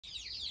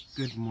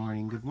Good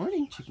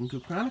morning, Chicken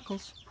Coop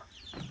Chronicles.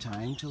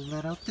 Time to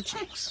let out the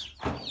chicks.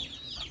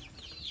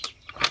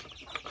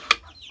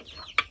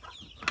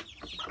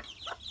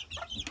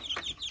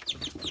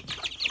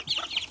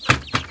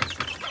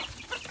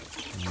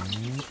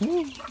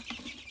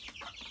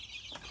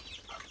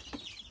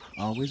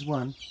 Always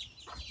one.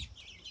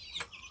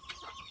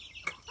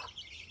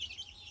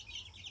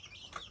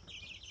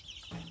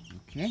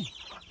 Okay,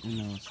 and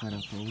now let's let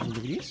out those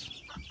ladies.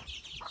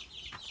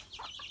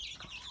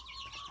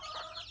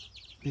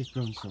 They've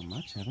grown so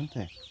much, haven't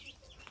they?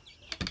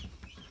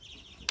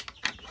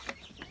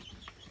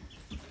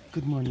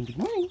 Good morning, good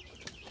morning.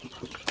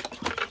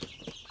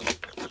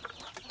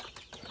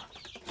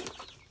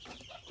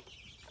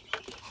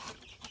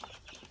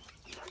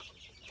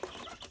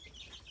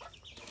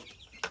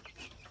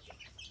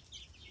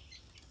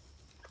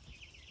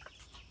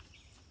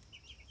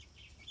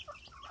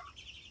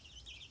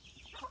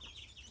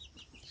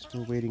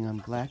 Still waiting on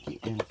Blackie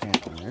and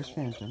Phantom. There's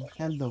Phantom.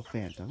 Hello,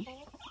 Phantom.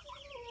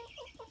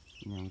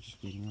 Now we're just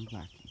waiting on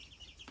Blackie.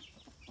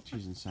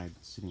 She's inside,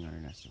 sitting on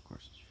her nest, of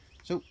course.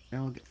 So,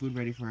 now we'll get food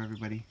ready for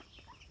everybody.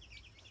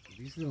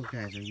 These little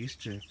guys are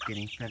used to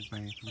getting fed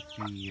with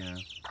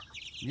the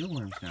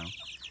mealworms now.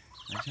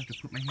 I just have to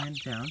put my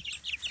hand down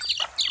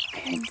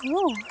and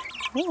go.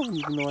 Oh,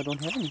 even though I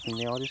don't have anything,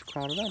 they all just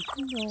crowd around.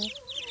 Hello.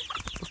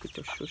 Look at,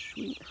 they're so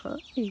sweet. Hi,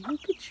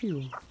 look at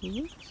you.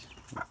 Yes.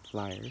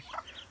 Flyers.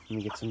 Let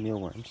me get some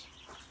mealworms.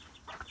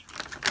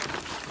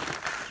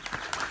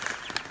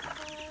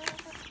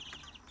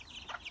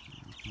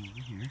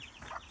 Over here.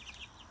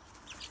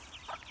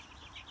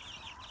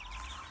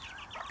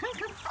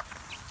 Come.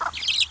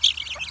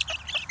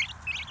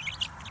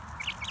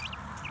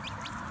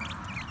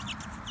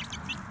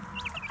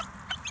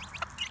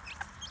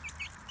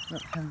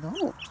 Well,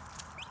 hello.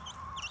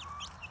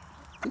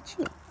 Look at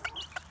you.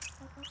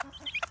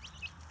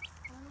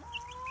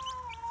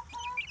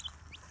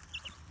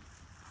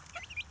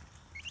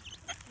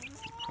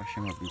 Crush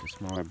them up into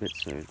smaller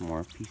bits so there's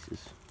more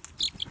pieces.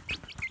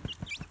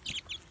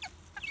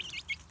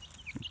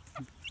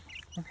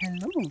 Oh,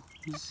 hello.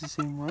 Is this the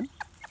same one?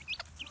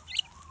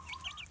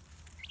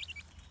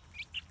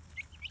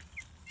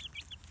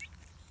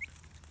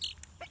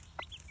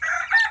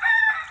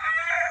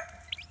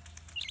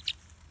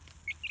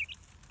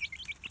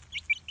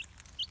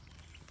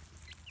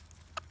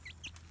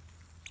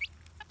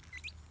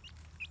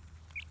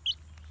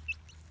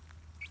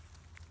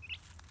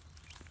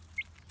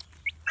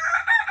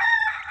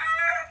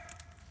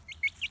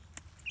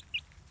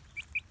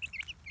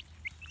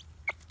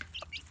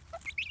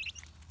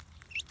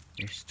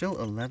 There's still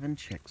 11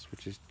 chicks,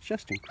 which is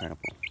just incredible.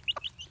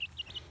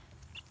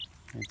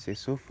 I'd say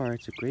so far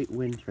it's a great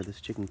win for this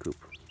chicken coop.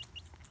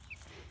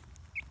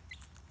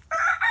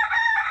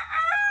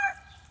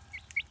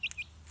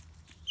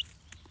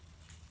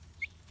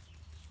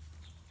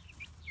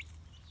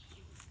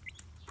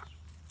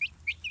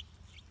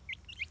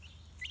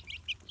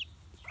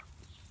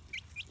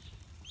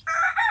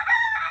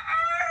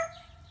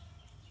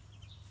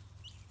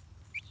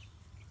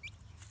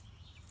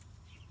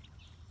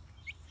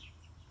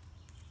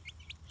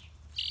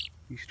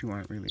 These two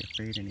aren't really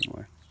afraid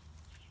anymore.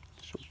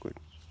 So good.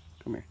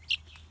 Come here.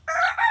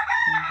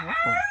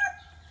 Oh,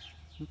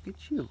 look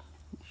at you.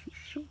 You're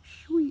so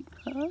sweet.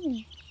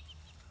 Hi.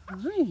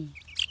 Hi.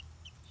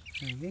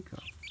 There you go.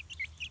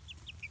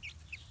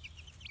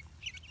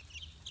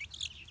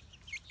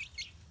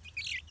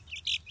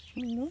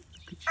 Hello. Look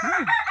at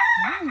you.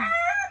 Hi.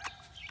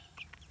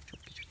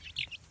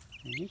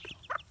 There you go.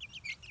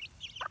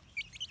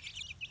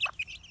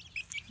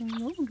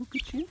 Hello. Look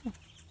at you.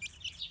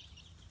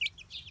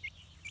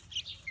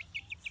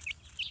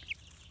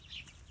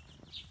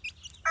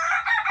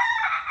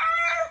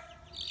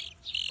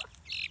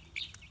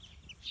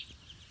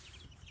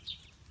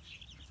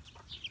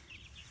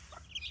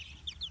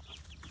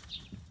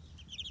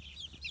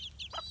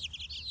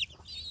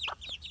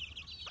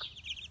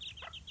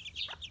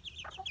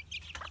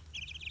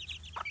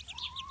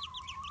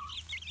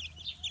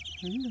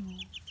 Hello.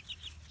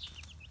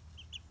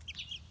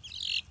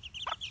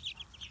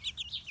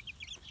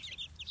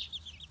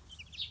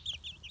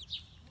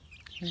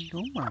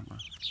 Hello, Mama.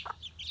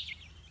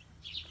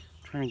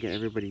 Trying to get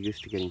everybody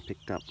used to getting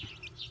picked up.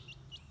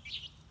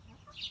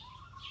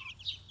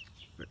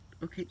 But,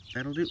 okay,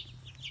 that'll do. Just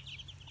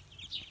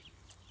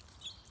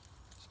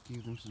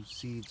gave them some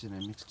seeds and I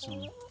mixed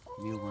some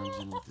mealworms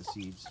in with the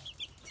seeds.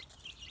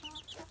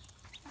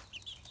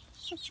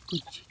 Such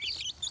good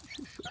chicks.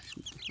 You're so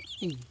sweet.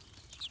 Hey,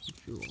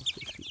 you're all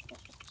so sweet.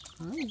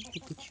 Hi,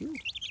 look at you.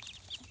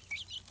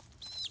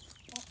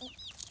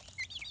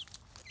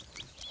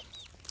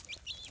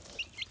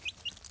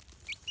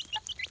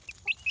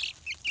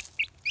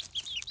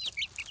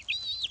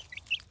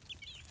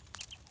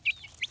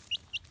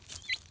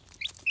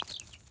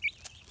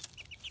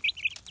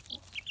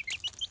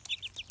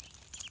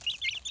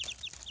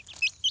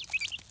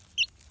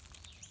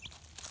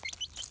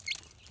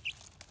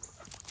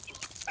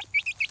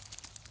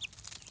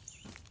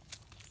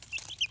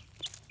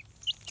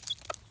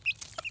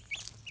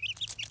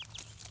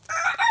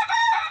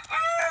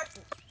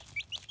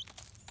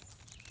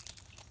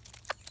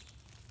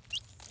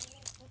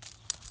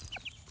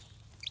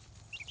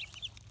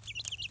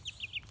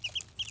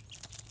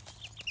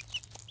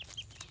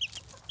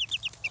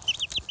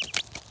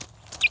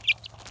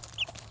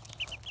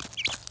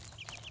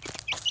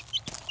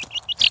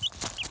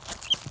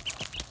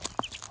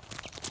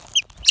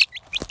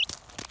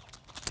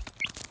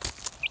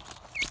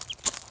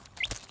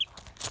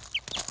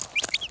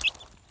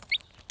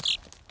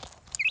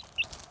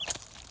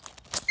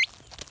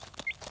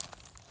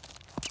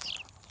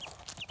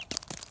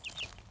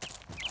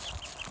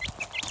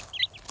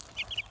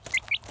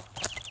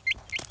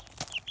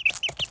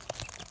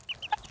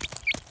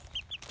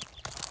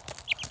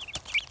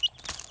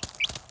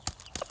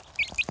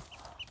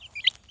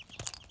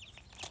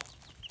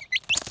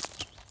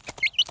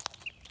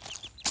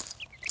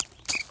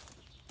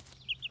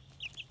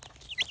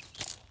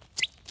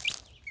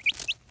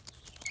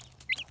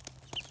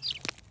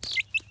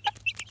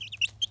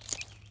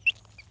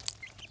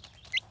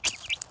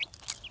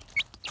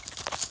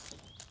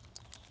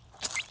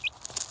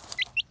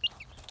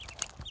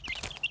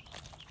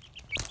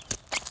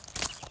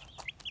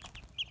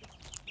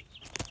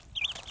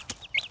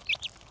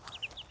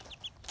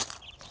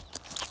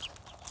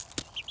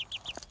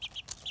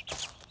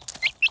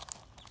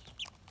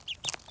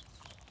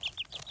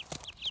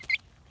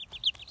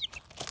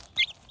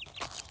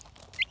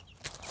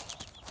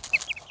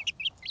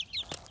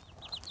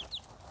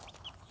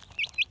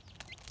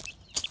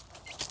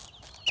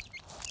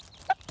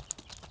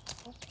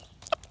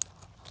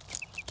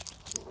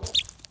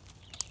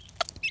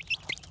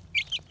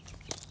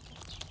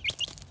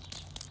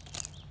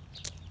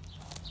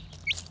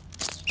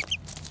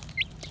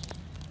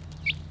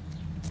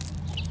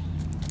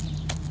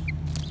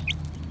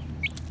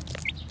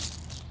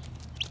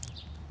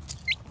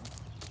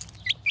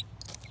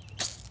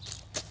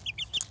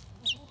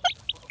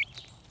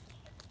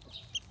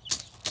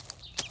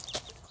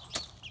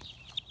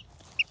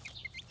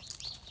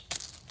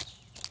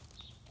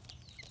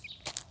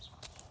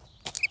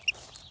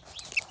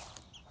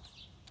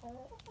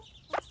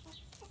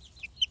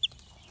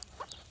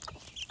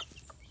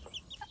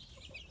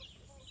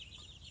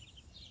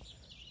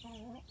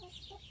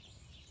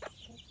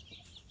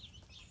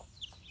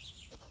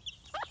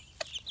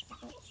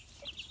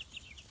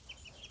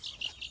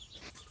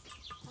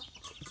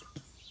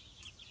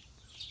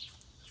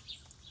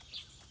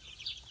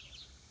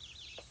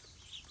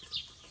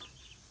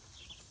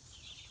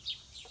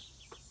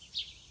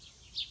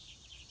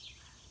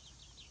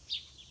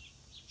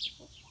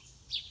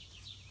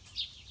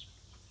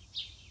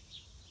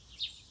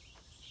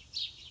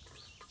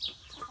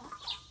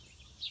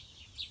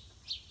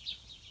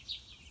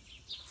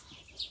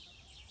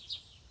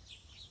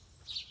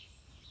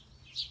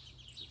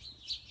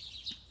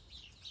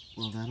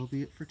 Well, that'll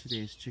be it for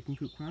today's Chicken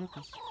Coop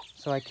Chronicles.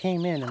 So I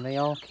came in and they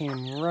all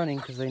came running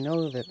because they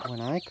know that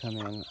when I come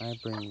in, I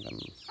bring them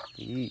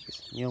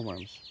these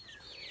mealworms.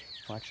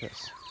 Watch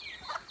this.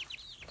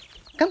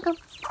 Come, come.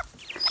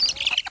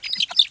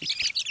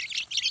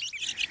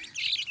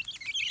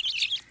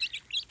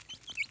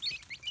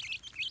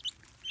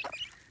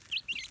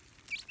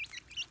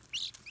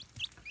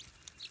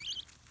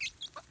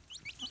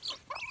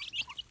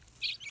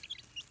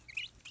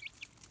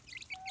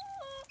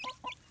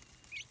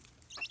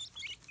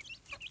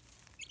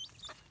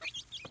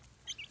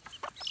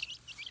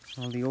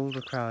 Well, the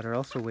older crowd are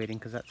also waiting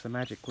because that's the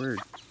magic word.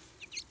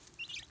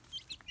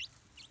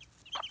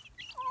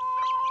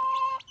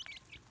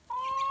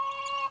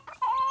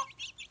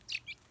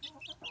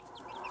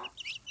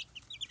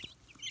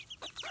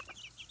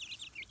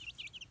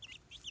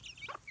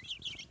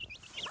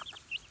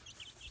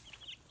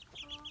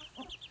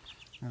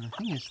 Now the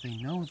thing is, they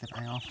know that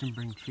I often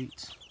bring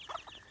treats.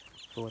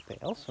 But what they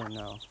also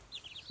know, so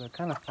they're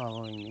kind of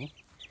following me,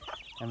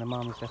 and the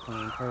mom is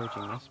definitely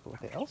encouraging this, but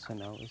what they also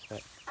know is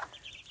that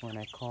when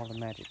I call the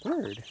magic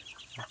word,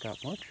 I've got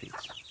more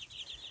treats.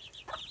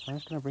 I'm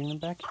just going to bring them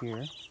back here,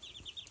 and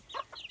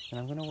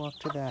I'm going to walk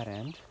to that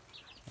end,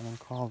 and then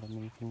call them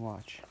and you can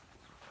watch.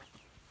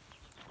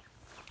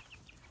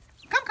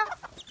 Come, come,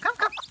 come,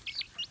 come,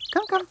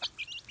 come, come.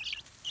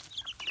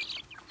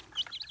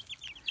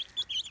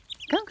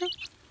 Come, come.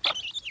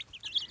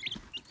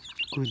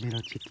 Good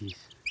little chickies.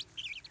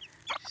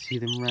 See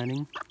them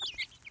running?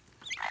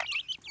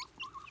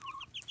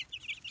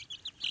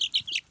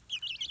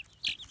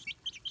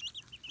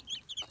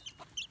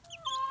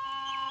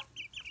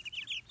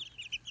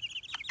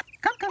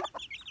 Come, come,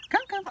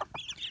 come, come.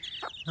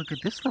 Look at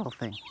this little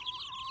thing.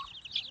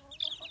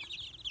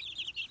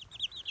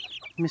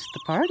 Missed the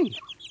party.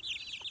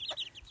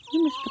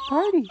 You missed the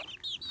party.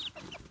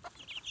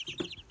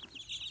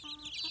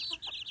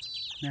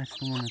 That's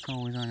the one that's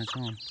always on its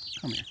own.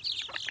 Come here.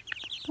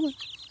 Come on.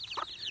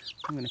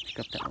 I'm going to pick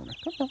up that one.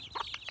 Come on.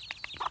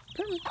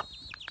 Come on.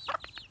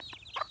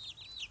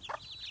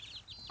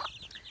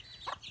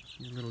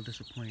 He's a little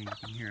disappointed. You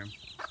can hear him.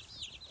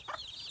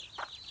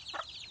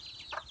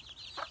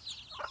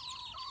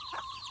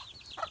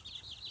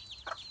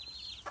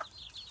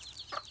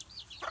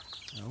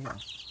 Oh well.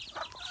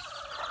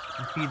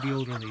 I feed the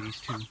older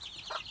ladies too.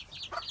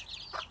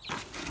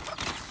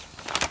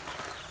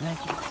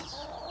 Maggots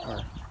or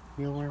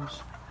mealworms.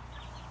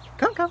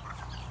 Come, come.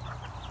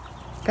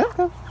 Come,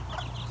 come.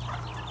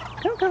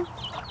 Come, come.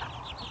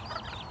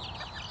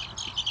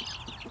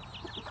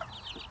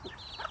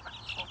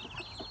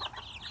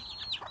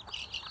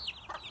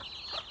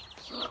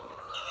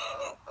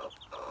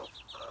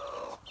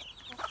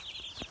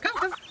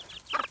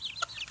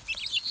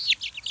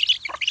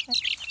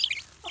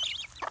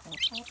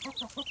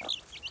 Come,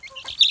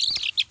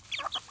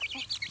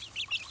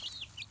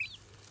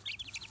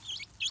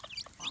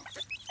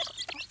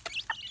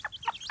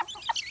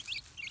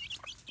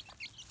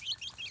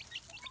 come.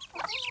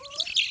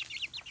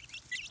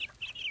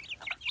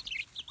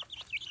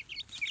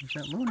 There's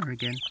that loner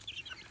again.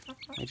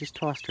 I just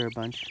tossed her a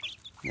bunch.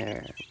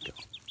 There we go.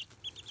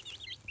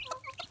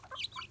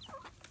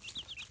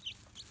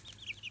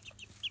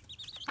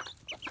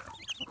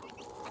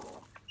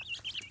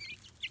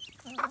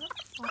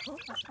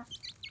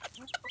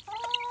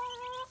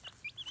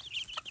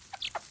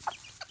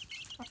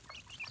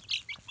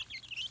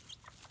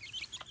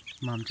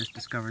 Mom just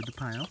discovered the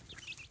pile.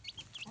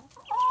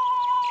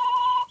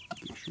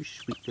 Yes, you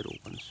sweet little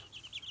ones.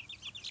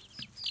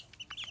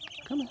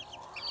 Come on.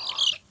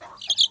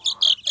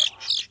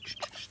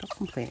 Stop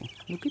complaining.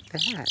 Look at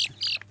that.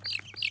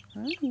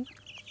 Hi.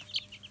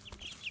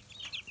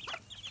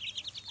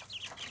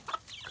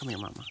 Come here,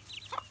 Mama.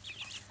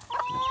 I'm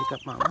gonna pick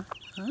up Mama.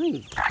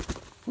 Hi.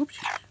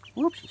 Whoopsies.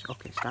 Whoopsies.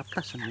 Okay, stop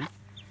cussing me.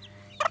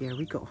 There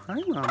we go.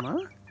 Hi,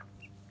 Mama.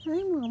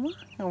 Hi, Mama.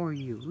 How are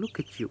you? Look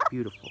at you.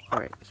 Beautiful.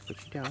 Alright, let's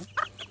put you down.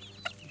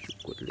 You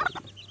good lady.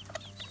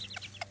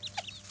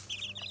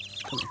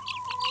 Come here.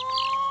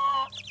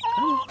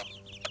 Come on.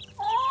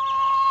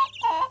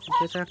 You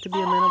guys have to be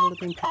amenable to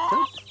being picked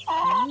up.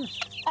 Yes.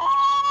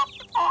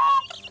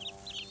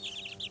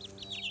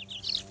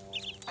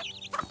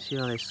 See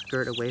how they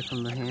skirt away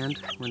from the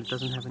hand when it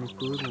doesn't have any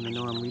food, when they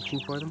know I'm reaching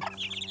for them?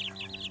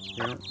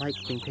 They don't like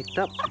being picked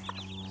up,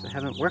 because I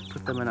haven't worked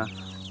with them enough.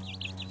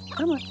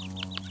 Come on.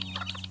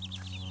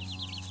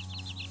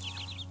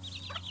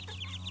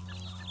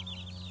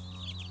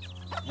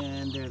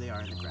 And there they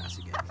are in the grass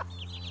again.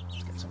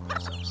 Let's get some of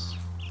themselves.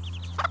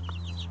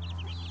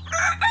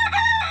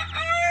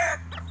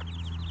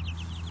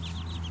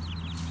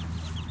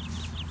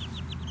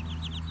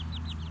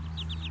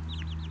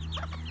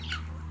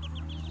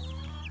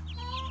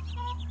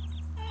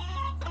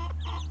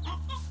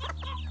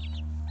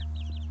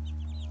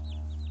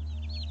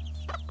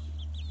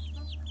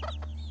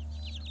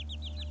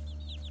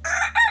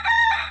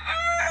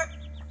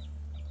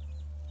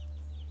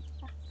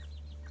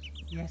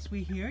 Yes,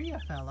 we hear you,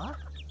 fella.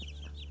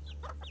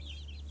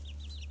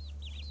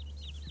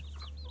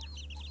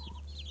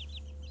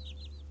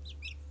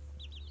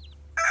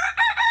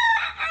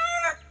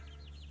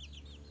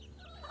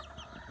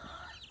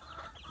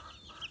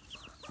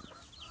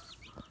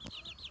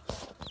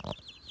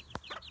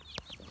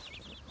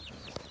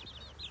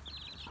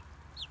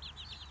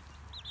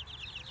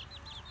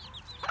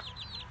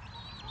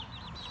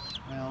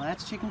 Well,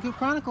 that's Chicken Coop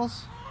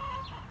Chronicles.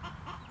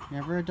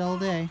 Never a dull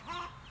day.